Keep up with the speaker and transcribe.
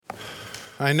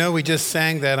I know we just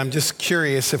sang that. I'm just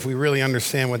curious if we really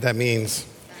understand what that means.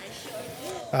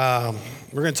 We're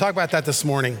going to talk about that this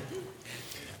morning.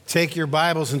 Take your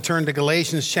Bibles and turn to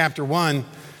Galatians chapter 1.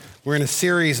 We're in a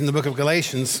series in the book of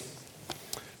Galatians.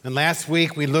 And last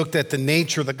week we looked at the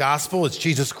nature of the gospel. It's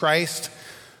Jesus Christ.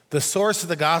 The source of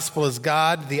the gospel is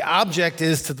God. The object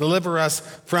is to deliver us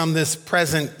from this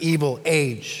present evil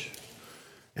age.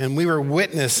 And we were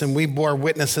witness, and we bore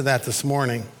witness of that this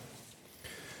morning.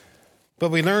 But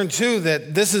we learned, too,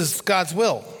 that this is God's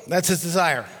will. That's his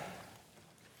desire,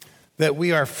 that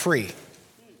we are free.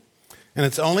 And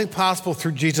it's only possible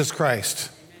through Jesus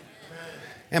Christ.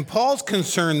 And Paul's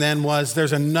concern then was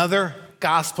there's another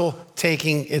gospel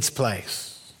taking its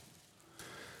place.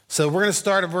 So we're going to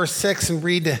start at verse 6 and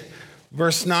read to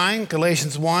verse 9,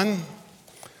 Galatians 1.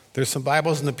 There's some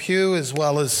Bibles in the pew as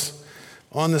well as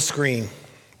on the screen.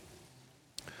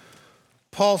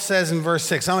 Paul says in verse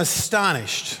 6, I'm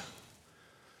astonished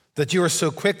that you are so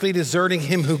quickly deserting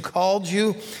him who called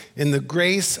you in the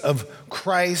grace of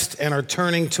Christ and are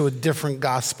turning to a different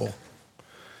gospel.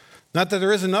 Not that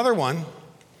there is another one,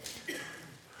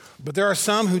 but there are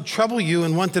some who trouble you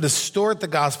and want to distort the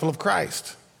gospel of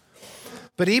Christ.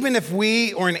 But even if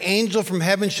we or an angel from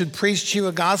heaven should preach to you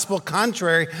a gospel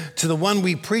contrary to the one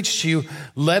we preach to you,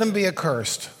 let him be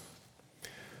accursed.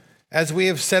 As we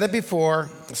have said it before,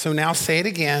 so now say it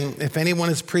again. If anyone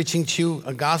is preaching to you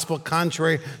a gospel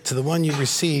contrary to the one you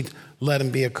received, let him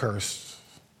be accursed.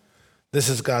 This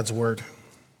is God's word.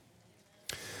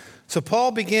 So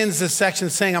Paul begins this section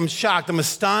saying, I'm shocked, I'm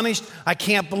astonished, I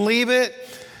can't believe it.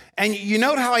 And you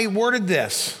note how he worded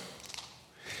this.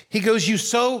 He goes, you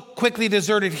so quickly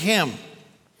deserted him.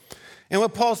 And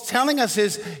what Paul's telling us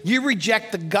is, you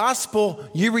reject the gospel,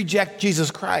 you reject Jesus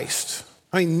Christ.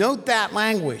 I mean, note that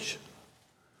language.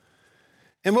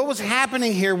 And what was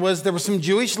happening here was there were some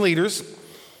Jewish leaders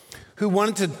who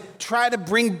wanted to try to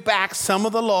bring back some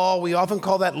of the law. We often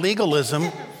call that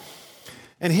legalism.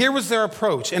 And here was their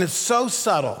approach, and it's so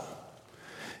subtle.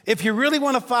 If you really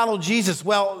want to follow Jesus,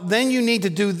 well, then you need to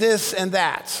do this and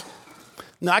that.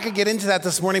 Now, I could get into that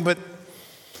this morning, but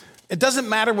it doesn't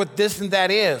matter what this and that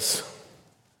is.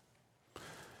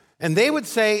 And they would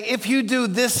say, if you do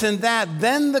this and that,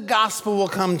 then the gospel will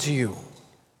come to you.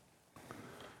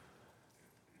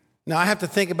 Now, I have to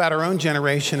think about our own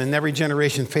generation, and every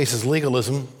generation faces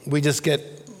legalism. We just get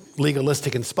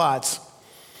legalistic in spots.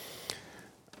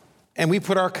 And we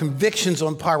put our convictions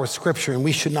on par with Scripture, and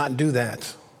we should not do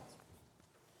that.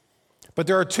 But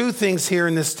there are two things here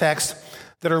in this text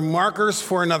that are markers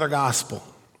for another gospel.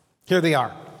 Here they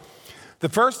are. The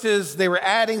first is they were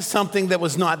adding something that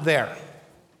was not there.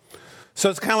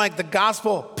 So it's kind of like the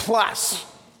gospel plus.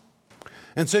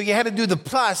 And so you had to do the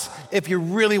plus if you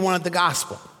really wanted the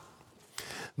gospel.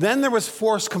 Then there was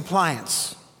forced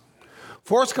compliance.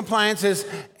 Forced compliance is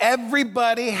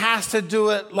everybody has to do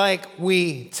it like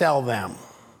we tell them.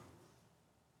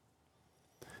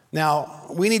 Now,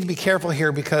 we need to be careful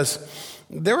here because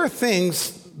there are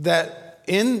things that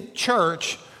in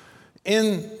church,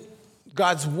 in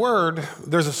God's word,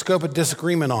 there's a scope of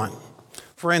disagreement on.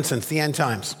 For instance, the end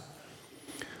times.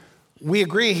 We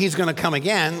agree he's going to come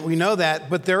again. We know that,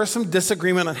 but there is some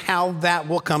disagreement on how that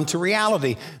will come to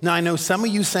reality. Now, I know some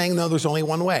of you saying, no, there's only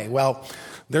one way. Well,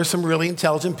 there's some really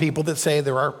intelligent people that say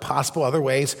there are possible other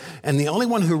ways, and the only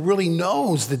one who really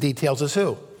knows the details is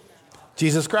who?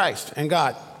 Jesus Christ and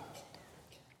God.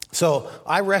 So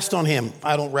I rest on him.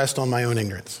 I don't rest on my own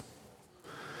ignorance.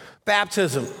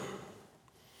 Baptism.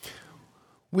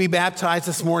 We baptized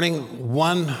this morning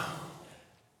one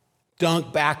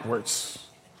dunk backwards.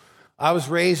 I was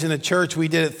raised in a church, we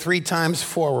did it 3 times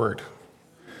forward.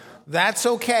 That's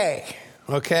okay?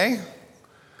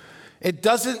 It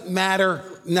doesn't matter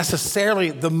necessarily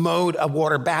the mode of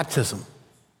water baptism.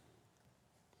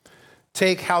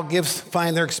 Take how gifts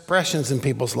find their expressions in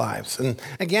people's lives. And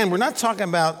again, we're not talking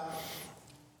about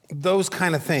those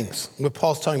kind of things when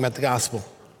Paul's talking about the gospel.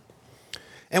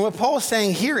 And what Paul is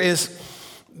saying here is,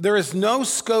 there is no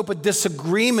scope of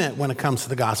disagreement when it comes to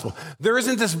the gospel. There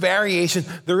isn't this variation.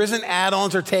 There isn't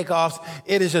add-ons or takeoffs.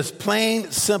 It is just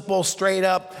plain, simple, straight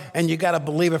up, and you got to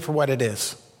believe it for what it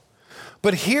is.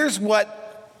 But here's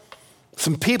what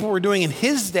some people were doing in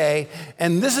his day,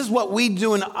 and this is what we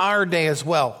do in our day as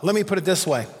well. Let me put it this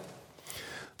way.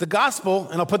 The gospel,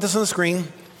 and I'll put this on the screen,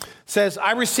 says,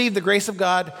 I received the grace of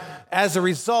God. As a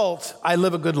result, I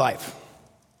live a good life.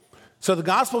 So the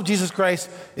gospel of Jesus Christ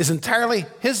is entirely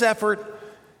his effort,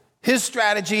 his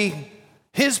strategy,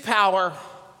 his power.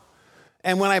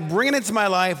 And when I bring it into my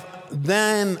life,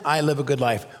 then I live a good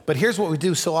life. But here's what we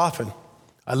do so often.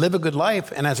 I live a good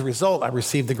life, and as a result, I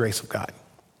receive the grace of God.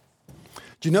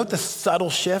 Do you note the subtle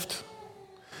shift?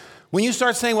 When you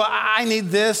start saying, well, I need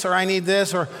this, or I need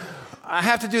this, or I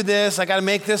have to do this, I got to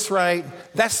make this right,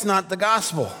 that's not the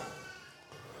gospel.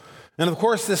 And of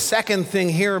course, the second thing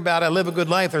here about I live a good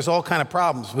life, there's all kind of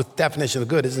problems with definition of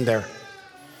good, isn't there?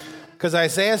 Because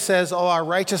Isaiah says, all our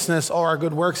righteousness, all our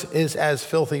good works is as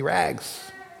filthy rags.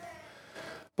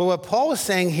 But what Paul is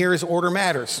saying here is order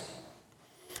matters.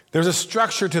 There's a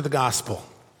structure to the gospel,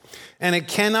 and it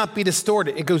cannot be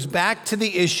distorted. It goes back to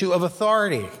the issue of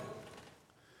authority.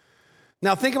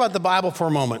 Now think about the Bible for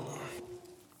a moment.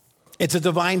 It's a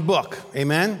divine book,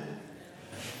 amen?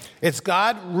 It's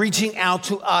God reaching out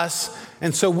to us,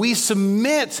 and so we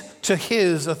submit to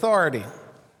his authority.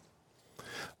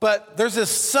 But there's a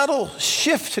subtle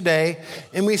shift today,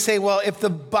 and we say, well, if the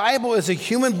Bible is a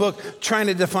human book trying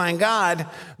to define God,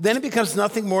 then it becomes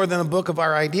nothing more than a book of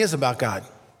our ideas about God.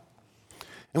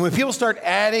 And when people start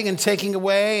adding and taking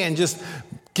away and just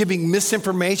giving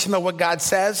misinformation about what God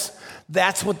says,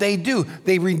 that's what they do.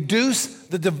 They reduce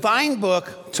the divine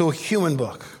book to a human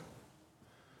book.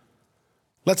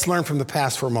 Let's learn from the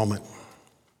past for a moment.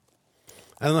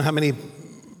 I don't know how many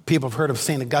people have heard of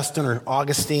St. Augustine or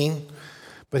Augustine,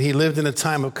 but he lived in a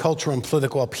time of cultural and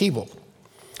political upheaval.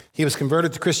 He was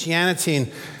converted to Christianity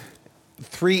in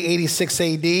 386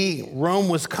 AD. Rome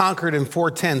was conquered in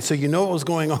 410, so you know what was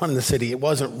going on in the city. It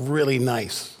wasn't really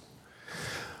nice.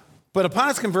 But upon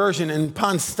his conversion and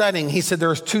upon studying, he said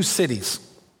there's two cities.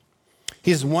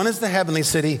 He says one is the heavenly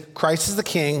city, Christ is the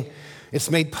king. It's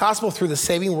made possible through the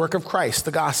saving work of Christ,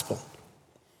 the gospel.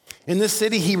 In this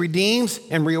city, he redeems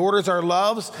and reorders our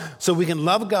loves so we can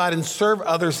love God and serve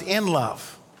others in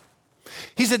love.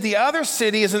 He said the other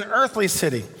city is an earthly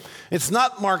city. It's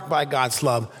not marked by God's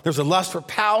love. There's a lust for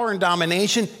power and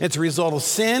domination. It's a result of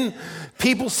sin.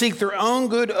 People seek their own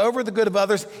good over the good of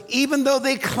others, even though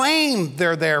they claim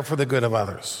they're there for the good of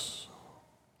others.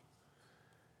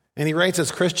 And he writes,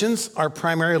 as Christians, our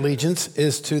primary allegiance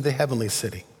is to the heavenly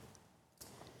city.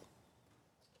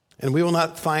 And we will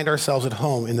not find ourselves at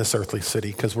home in this earthly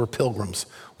city because we're pilgrims,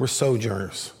 we're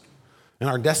sojourners. And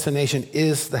our destination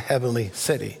is the heavenly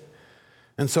city.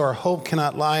 And so our hope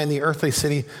cannot lie in the earthly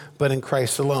city, but in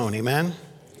Christ alone. Amen?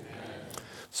 Amen.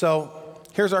 So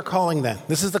here's our calling then.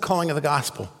 This is the calling of the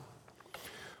gospel.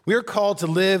 We are called to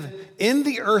live in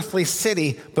the earthly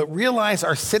city, but realize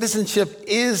our citizenship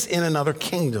is in another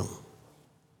kingdom.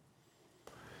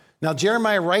 Now,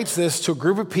 Jeremiah writes this to a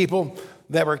group of people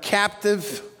that were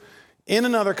captive in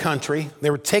another country. They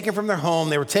were taken from their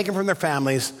home. They were taken from their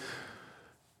families.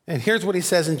 And here's what he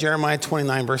says in Jeremiah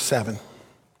 29, verse 7.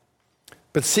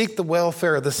 But seek the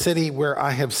welfare of the city where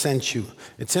I have sent you.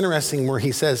 It's interesting where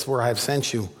he says, where I have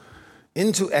sent you,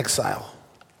 into exile.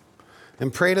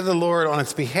 And pray to the Lord on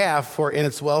its behalf, for in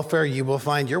its welfare you will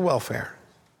find your welfare.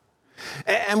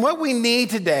 And what we need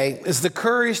today is the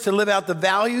courage to live out the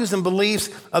values and beliefs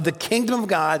of the kingdom of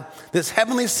God, this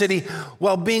heavenly city,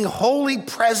 while being wholly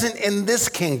present in this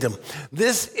kingdom.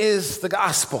 This is the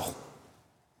gospel.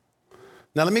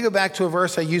 Now let me go back to a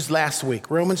verse I used last week,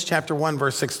 Romans chapter 1,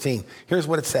 verse 16. Here's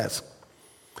what it says.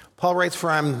 Paul writes, for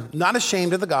I'm not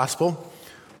ashamed of the gospel,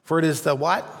 for it is the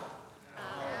what?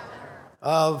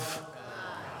 Of.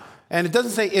 And it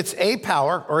doesn't say it's a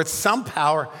power or it's some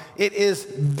power. It is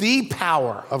the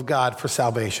power of God for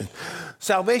salvation.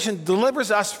 Salvation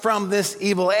delivers us from this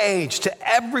evil age to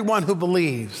everyone who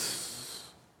believes.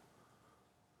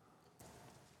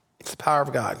 It's the power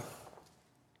of God.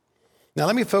 Now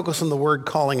let me focus on the word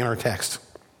calling in our text.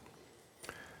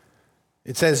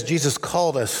 It says Jesus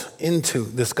called us into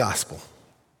this gospel.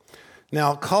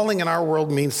 Now, calling in our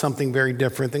world means something very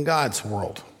different than God's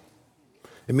world.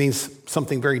 It means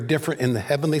something very different in the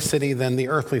heavenly city than the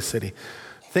earthly city.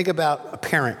 Think about a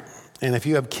parent, and if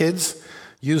you have kids,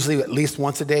 usually at least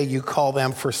once a day you call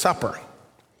them for supper.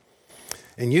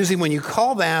 And usually when you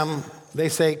call them, they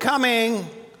say, coming,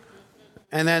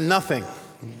 and then nothing.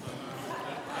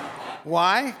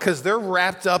 Why? Because they're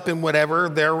wrapped up in whatever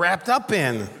they're wrapped up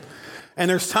in. And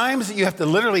there's times that you have to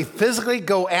literally physically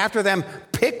go after them,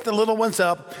 pick the little ones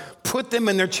up, put them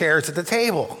in their chairs at the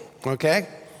table, okay?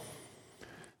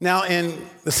 Now, in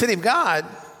the city of God,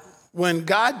 when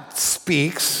God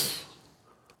speaks,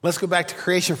 let's go back to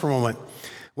creation for a moment.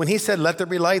 When he said, let there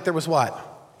be light, there was what?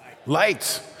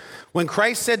 Light. When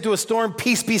Christ said to a storm,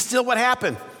 peace be still, what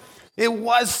happened? It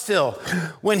was still.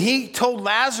 When he told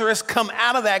Lazarus, come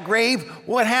out of that grave,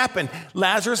 what happened?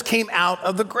 Lazarus came out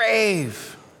of the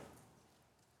grave.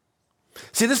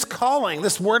 See, this calling,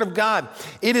 this word of God,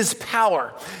 it is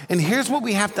power. And here's what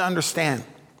we have to understand.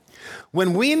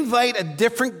 When we invite a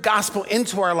different gospel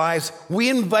into our lives, we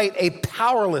invite a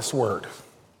powerless word,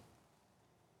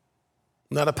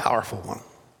 not a powerful one.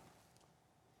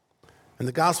 And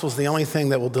the gospel is the only thing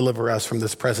that will deliver us from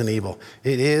this present evil.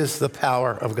 It is the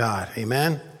power of God.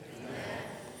 Amen? Amen.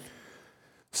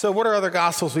 So what are other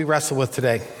gospels we wrestle with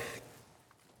today?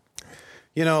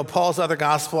 You know, Paul's other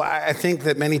gospel, I think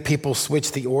that many people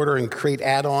switch the order and create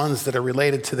add-ons that are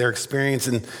related to their experience.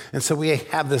 And so we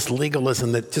have this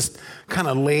legalism that just kind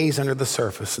of lays under the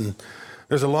surface. And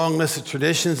there's a long list of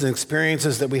traditions and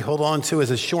experiences that we hold on to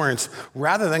as assurance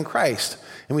rather than Christ.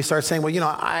 And we start saying, well, you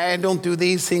know, I don't do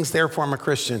these things, therefore I'm a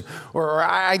Christian. Or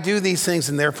I do these things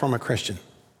and therefore I'm a Christian.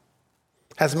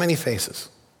 Has many faces.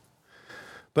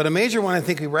 But a major one I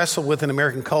think we wrestle with in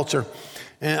American culture,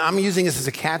 and I'm using this as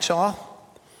a catch-all,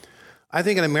 I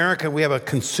think in America, we have a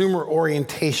consumer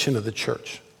orientation of the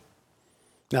church.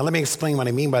 Now, let me explain what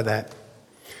I mean by that.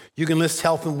 You can list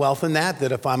health and wealth in that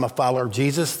if I'm a follower of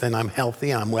Jesus, then I'm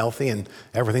healthy, I'm wealthy, and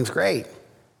everything's great.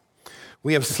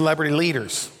 We have celebrity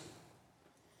leaders.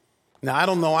 Now, I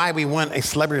don't know why we want a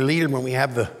celebrity leader when we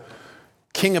have the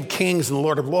King of Kings and the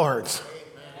Lord of Lords.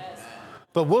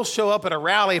 But we'll show up at a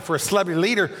rally for a celebrity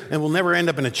leader and we'll never end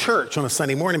up in a church on a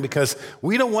Sunday morning because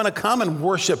we don't want to come and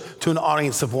worship to an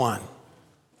audience of one.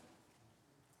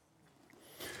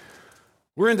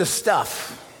 We're into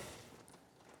stuff.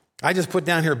 I just put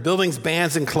down here buildings,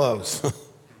 bands, and clothes.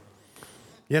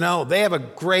 You know, they have a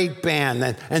great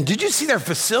band. And did you see their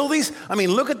facilities? I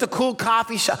mean, look at the cool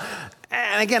coffee shop.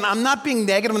 And again, I'm not being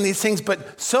negative on these things,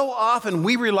 but so often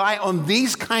we rely on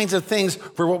these kinds of things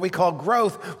for what we call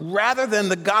growth rather than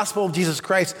the gospel of Jesus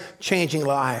Christ changing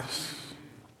lives.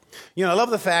 You know, I love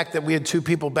the fact that we had 2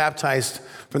 people baptized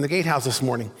from the Gatehouse this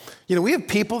morning. You know, we have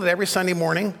people that every Sunday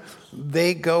morning,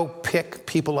 they go pick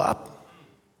people up.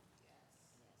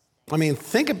 I mean,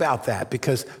 think about that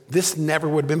because this never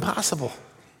would have been possible.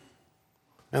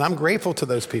 And I'm grateful to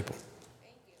those people.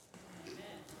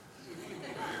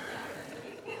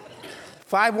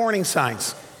 5 warning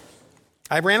signs.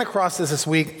 I ran across this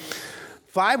week.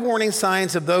 5 warning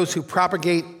signs of those who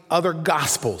propagate other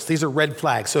gospels. These are red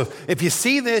flags. So if you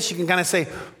see this, you can kind of say,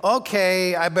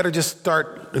 okay, I better just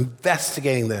start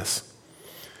investigating this.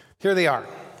 Here they are.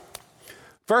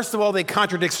 First of all, they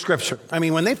contradict Scripture. I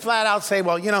mean, when they flat out say,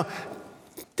 well, you know,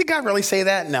 did God really say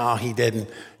that? No, he didn't.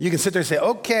 You can sit there and say,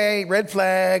 okay, red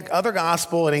flag, other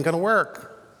gospel, it ain't going to work.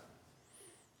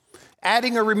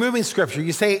 Adding or removing Scripture.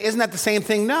 You say, isn't that the same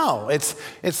thing? No,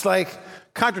 it's like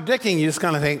contradicting. You just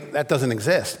kind of think that doesn't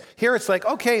exist. Here it's like,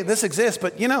 okay, this exists,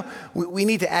 but you know, we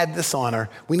need to add this on or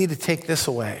we need to take this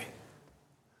away.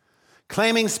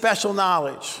 Claiming special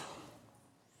knowledge.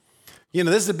 You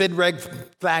know, this is a big red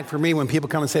flag for me when people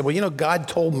come and say, well, you know, God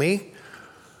told me.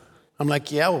 I'm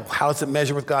like, yeah, well, how does it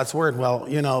measure with God's word? Well,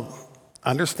 you know,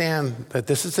 understand that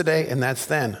this is today and that's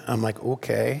then. I'm like,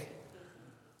 okay.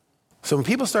 So when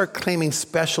people start claiming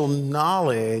special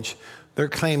knowledge, they're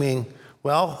claiming,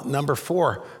 well, number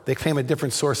 4, they claim a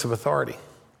different source of authority.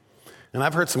 And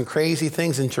I've heard some crazy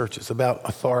things in churches about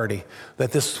authority,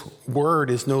 that this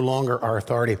word is no longer our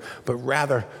authority, but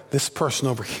rather this person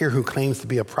over here who claims to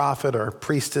be a prophet or a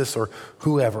priestess or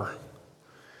whoever.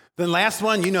 Then last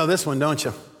one, you know this one, don't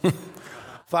you?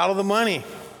 Follow the money.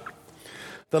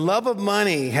 The love of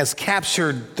money has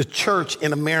captured the church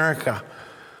in America.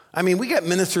 I mean, we got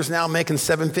ministers now making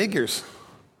 7 figures.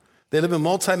 They live in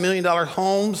multi-million-dollar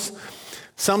homes,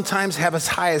 sometimes have as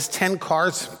high as 10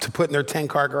 cars to put in their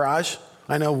 10-car garage.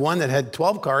 I know one that had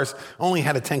 12 cars, only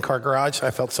had a 10-car garage.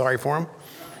 I felt sorry for him.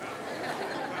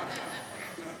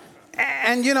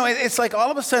 And, you know, it's like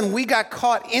all of a sudden we got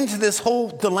caught into this whole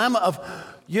dilemma of,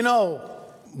 you know,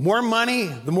 more money,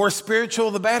 the more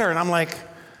spiritual, the better. And I'm like,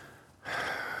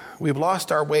 we've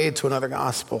lost our way to another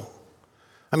gospel.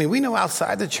 I mean, we know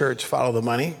outside the church, follow the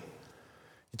money.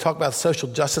 You talk about social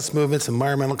justice movements,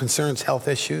 environmental concerns, health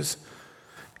issues.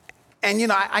 And, you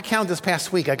know, I counted this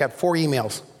past week. I got 4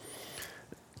 emails.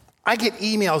 I get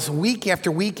emails week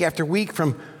after week after week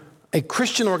from a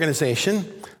Christian organization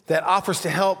that offers to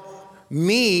help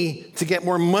me to get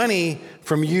more money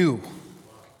from you.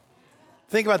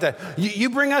 Think about that. You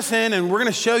bring us in and we're going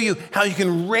to show you how you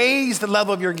can raise the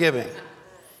level of your giving.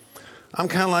 I'm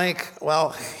kind of like, well,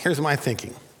 here's my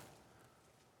thinking.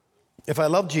 If I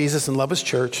love Jesus and love his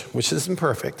church, which isn't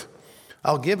perfect,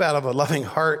 I'll give out of a loving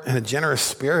heart and a generous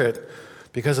spirit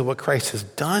because of what Christ has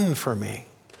done for me.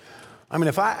 I mean,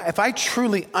 if I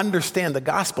truly understand the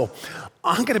gospel,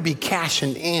 I'm going to be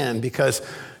cashing in because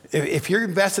if you're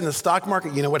invested in the stock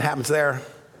market, you know what happens there.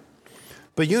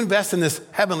 But you invest in this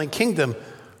heavenly kingdom,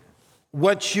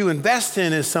 what you invest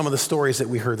in is some of the stories that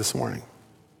we heard this morning.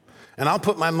 And I'll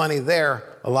put my money there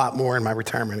a lot more in my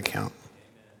retirement account.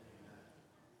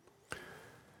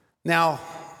 Now,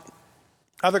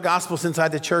 other gospels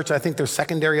inside the church, I think they're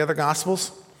secondary other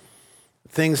gospels.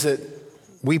 things that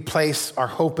we place our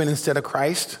hope in instead of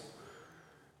Christ.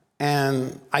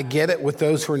 And I get it with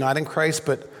those who are not in Christ,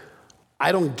 but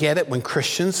I don't get it when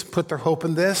Christians put their hope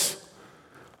in this.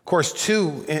 Of course,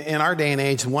 two, in our day and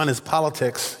age, one is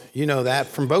politics. You know that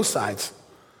from both sides.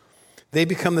 They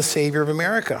become the savior of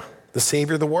America, the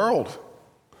savior of the world.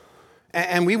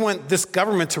 And we want this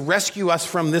government to rescue us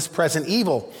from this present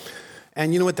evil.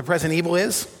 And you know what the present evil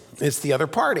is? It's the other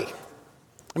party.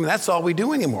 I mean, that's all we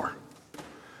do anymore.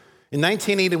 In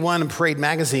 1981, in Parade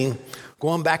magazine,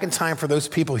 going back in time for those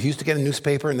people who used to get a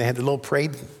newspaper and they had the little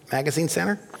Parade magazine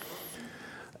center,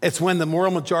 it's when the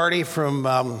moral majority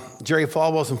from Jerry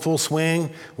Falwell was in full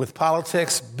swing with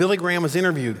politics. Billy Graham was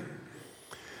interviewed.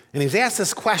 And he was asked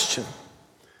this question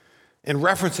in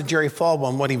reference to Jerry Falwell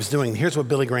and what he was doing. Here's what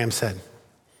Billy Graham said.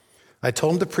 I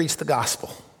told him to preach the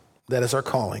gospel. That is our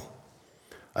calling.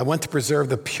 I want to preserve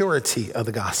the purity of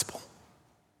the gospel.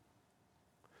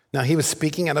 Now, he was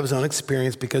speaking out of his own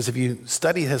experience because if you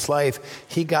study his life,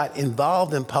 he got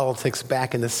involved in politics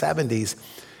back in the 70s,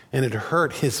 and it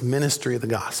hurt his ministry of the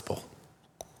gospel.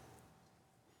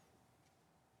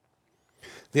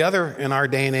 The other in our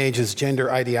day and age is gender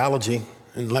ideology,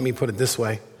 and let me put it this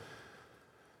way.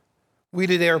 We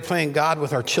today are playing God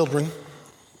with our children,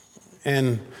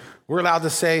 and we're allowed to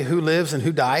say who lives and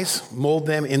who dies, mold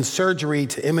them in surgery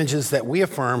to images that we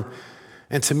affirm.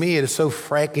 And to me, it is so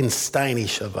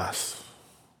Frankensteinish of us.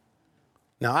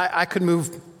 Now, I could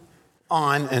move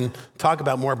on and talk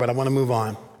about more, but I want to move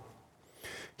on.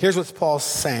 Here's what Paul's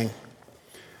saying.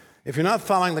 If you're not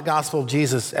following the gospel of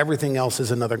Jesus, everything else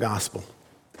is another gospel.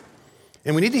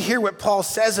 And we need to hear what Paul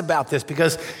says about this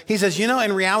because he says, you know,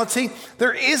 in reality,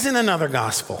 there isn't another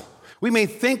gospel. We may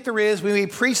think there is, we may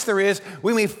preach there is,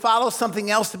 we may follow something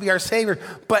else to be our Savior,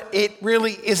 but it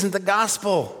really isn't the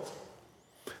gospel.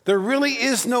 There really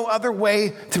is no other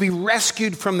way to be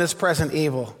rescued from this present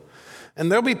evil.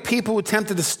 And there'll be people who attempt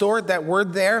to distort that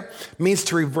word there. It means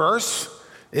to reverse.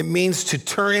 It means to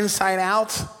turn inside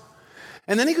out.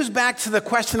 And then he goes back to the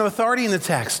question of authority in the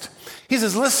text. He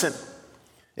says, listen,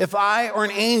 if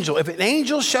an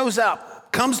angel shows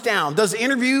up, comes down, does an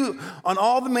interview on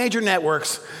all the major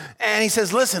networks, and he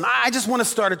says, listen, I just want to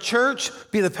start a church,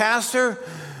 be the pastor,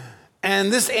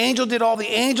 and this angel did all the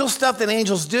angel stuff that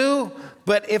angels do,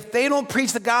 but if they don't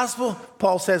preach the gospel,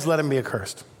 Paul says, let him be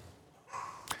accursed.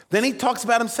 Then he talks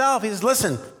about himself. He says,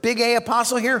 listen, big A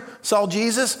apostle here, saw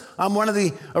Jesus. I'm one of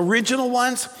the original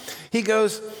ones. He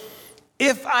goes,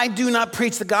 if I do not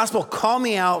preach the gospel, call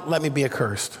me out, let me be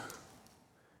accursed.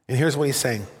 And here's what he's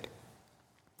saying.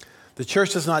 The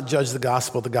church does not judge the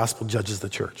gospel judges the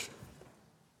church.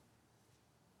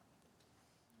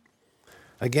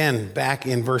 Again, back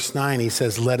in verse 9, he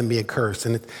says, let him be accursed.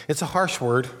 And it's a harsh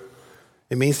word.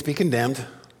 It means to be condemned.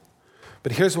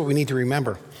 But here's what we need to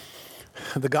remember.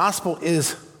 The gospel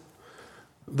is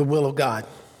the will of God.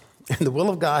 And the will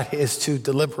of God is to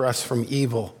deliver us from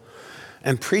evil.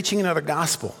 And preaching another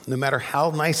gospel, no matter how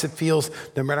nice it feels,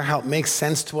 no matter how it makes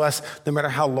sense to us, no matter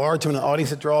how large of an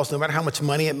audience it draws, no matter how much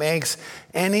money it makes,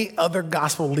 any other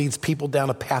gospel leads people down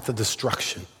a path of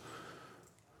destruction.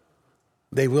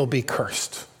 They will be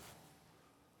cursed.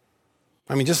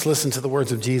 I mean, just listen to the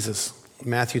words of Jesus.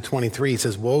 Matthew 23, he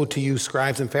says, woe to you,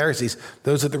 scribes and Pharisees.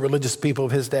 Those are the religious people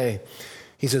of his day.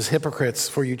 He says, hypocrites,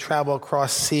 for you travel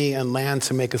across sea and land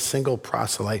to make a single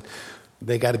proselyte.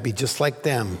 They got to be just like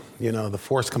them, the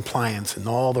forced compliance and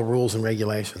all the rules and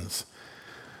regulations.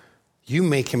 You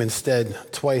make him instead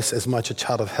twice as much a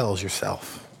child of hell as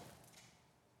yourself.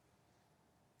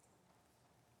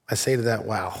 I say to that,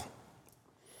 wow.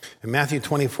 In Matthew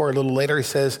 24, a little later, he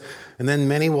says, and then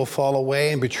many will fall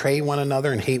away and betray one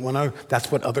another and hate one another.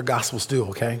 That's what other gospels do,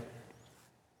 okay?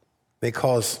 They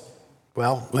cause,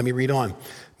 let me read on.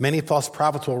 Many false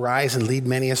prophets will rise and lead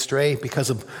many astray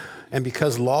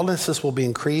because lawlessness will be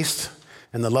increased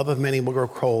and the love of many will grow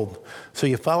cold. So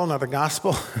you follow another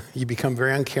gospel, you become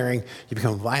very uncaring, you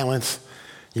become violent,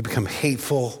 you become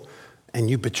hateful, and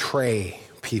you betray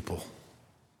people.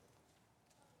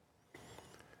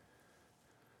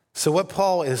 So what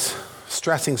Paul is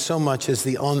stressing so much is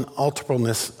the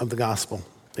unalterableness of the gospel.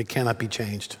 It cannot be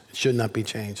changed. It should not be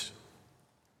changed.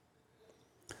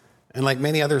 And like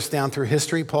many others down through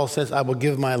history, Paul says, I will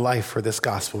give my life for this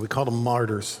gospel. We call them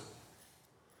martyrs.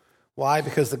 Why?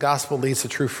 Because the gospel leads to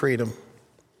true freedom.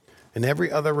 And every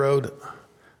other road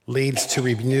leads to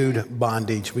renewed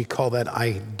bondage. We call that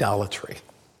idolatry.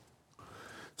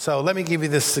 So let me give you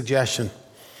this suggestion.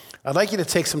 I'd like you to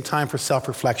take some time for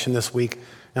self-reflection this week.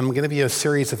 And I'm going to give you a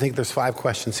series. I think there's 5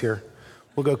 questions here.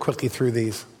 We'll go quickly through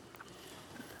these.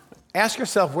 Ask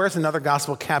yourself, where's another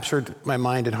gospel captured my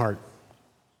mind and heart?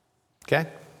 Okay?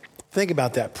 Think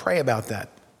about that. Pray about that.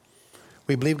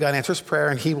 We believe God answers prayer,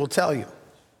 and he will tell you.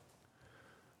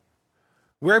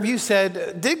 Where have you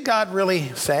said, did God really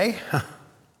say?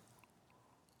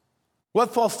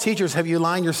 What false teachers have you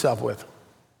aligned yourself with?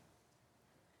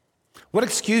 What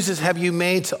excuses have you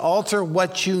made to alter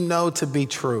what you know to be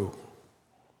true?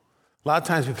 A lot of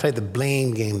times we play the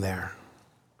blame game there.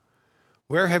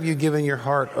 Where have you given your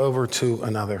heart over to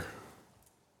another?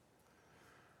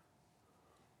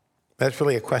 That's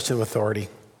really a question of authority,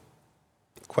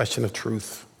 a question of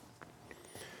truth.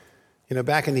 You know,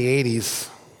 back in the 80s,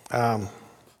 I'm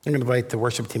going to invite the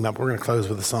worship team up. We're going to close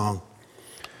with a song.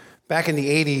 Back in the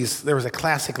 80s, there was a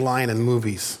classic line in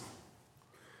movies.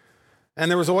 And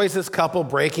there was always this couple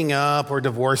breaking up or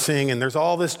divorcing, and there's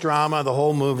all this drama, the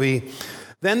whole movie.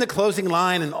 Then the closing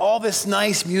line, and all this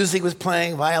nice music was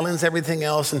playing, violins, everything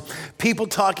else, and people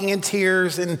talking in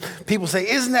tears, and people say,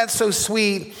 isn't that so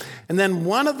sweet? And then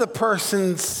one of the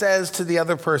persons says to the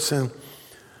other person,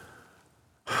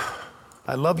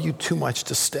 I love you too much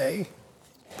to stay.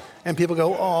 And people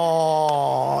go,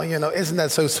 oh, you know, isn't that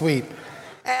so sweet?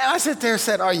 And I sit there and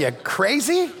said, are you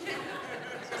crazy?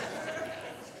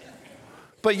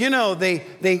 But you know,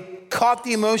 they caught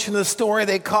the emotion of the story,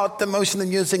 they caught the emotion of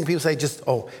the music, and people say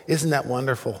isn't that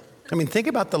wonderful? I mean, think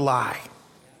about the lie.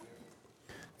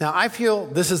 Now, I feel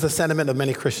this is the sentiment of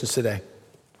many Christians today.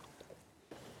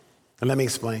 And let me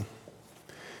explain.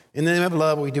 In the name of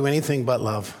love, we do anything but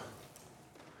love.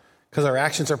 Because our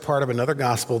actions are part of another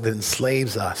gospel that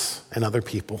enslaves us and other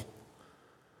people.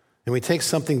 And we take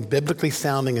something biblically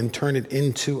sounding and turn it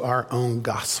into our own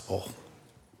gospel.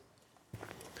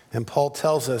 And Paul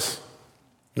tells us,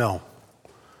 no.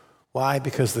 Why?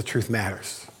 Because the truth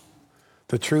matters.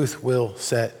 The truth will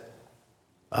set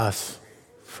us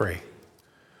free.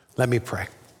 Let me pray.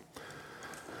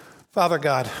 Father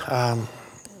God, I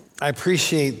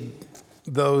appreciate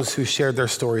those who shared their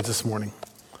stories this morning.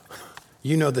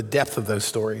 You know the depth of those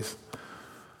stories.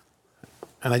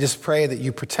 And I just pray that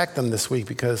you protect them this week,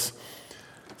 because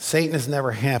Satan is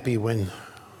never happy when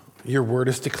your word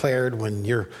is declared, when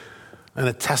and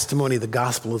a testimony of the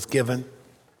gospel is given.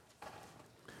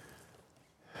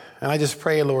 And I just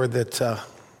pray, Lord, that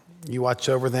you watch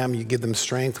over them, you give them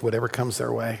strength, whatever comes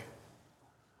their way.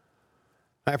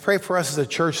 I pray for us as a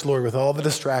church, Lord, with all the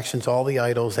distractions, all the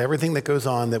idols, everything that goes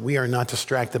on, that we are not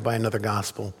distracted by another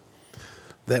gospel,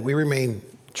 that we remain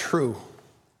true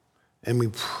and we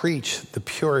preach the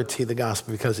purity of the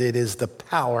gospel, because it is the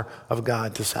power of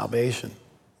God to salvation.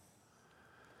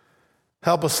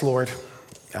 Help us, Lord.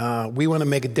 We want to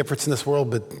make a difference in this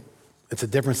world, but it's a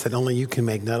difference that only you can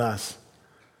make, not us.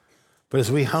 But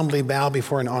as we humbly bow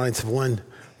before an audience of one,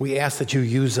 we ask that you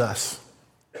use us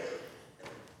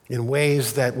in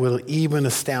ways that will even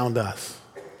astound us.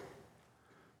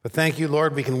 But thank you,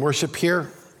 Lord, we can worship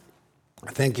here.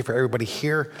 I thank you for everybody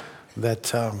here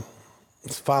that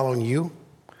is following you.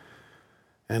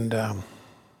 And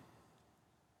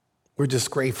we're just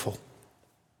grateful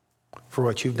for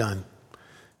what you've done.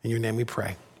 In your name we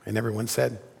pray. And everyone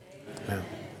said, Amen.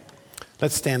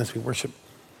 Let's stand as we worship.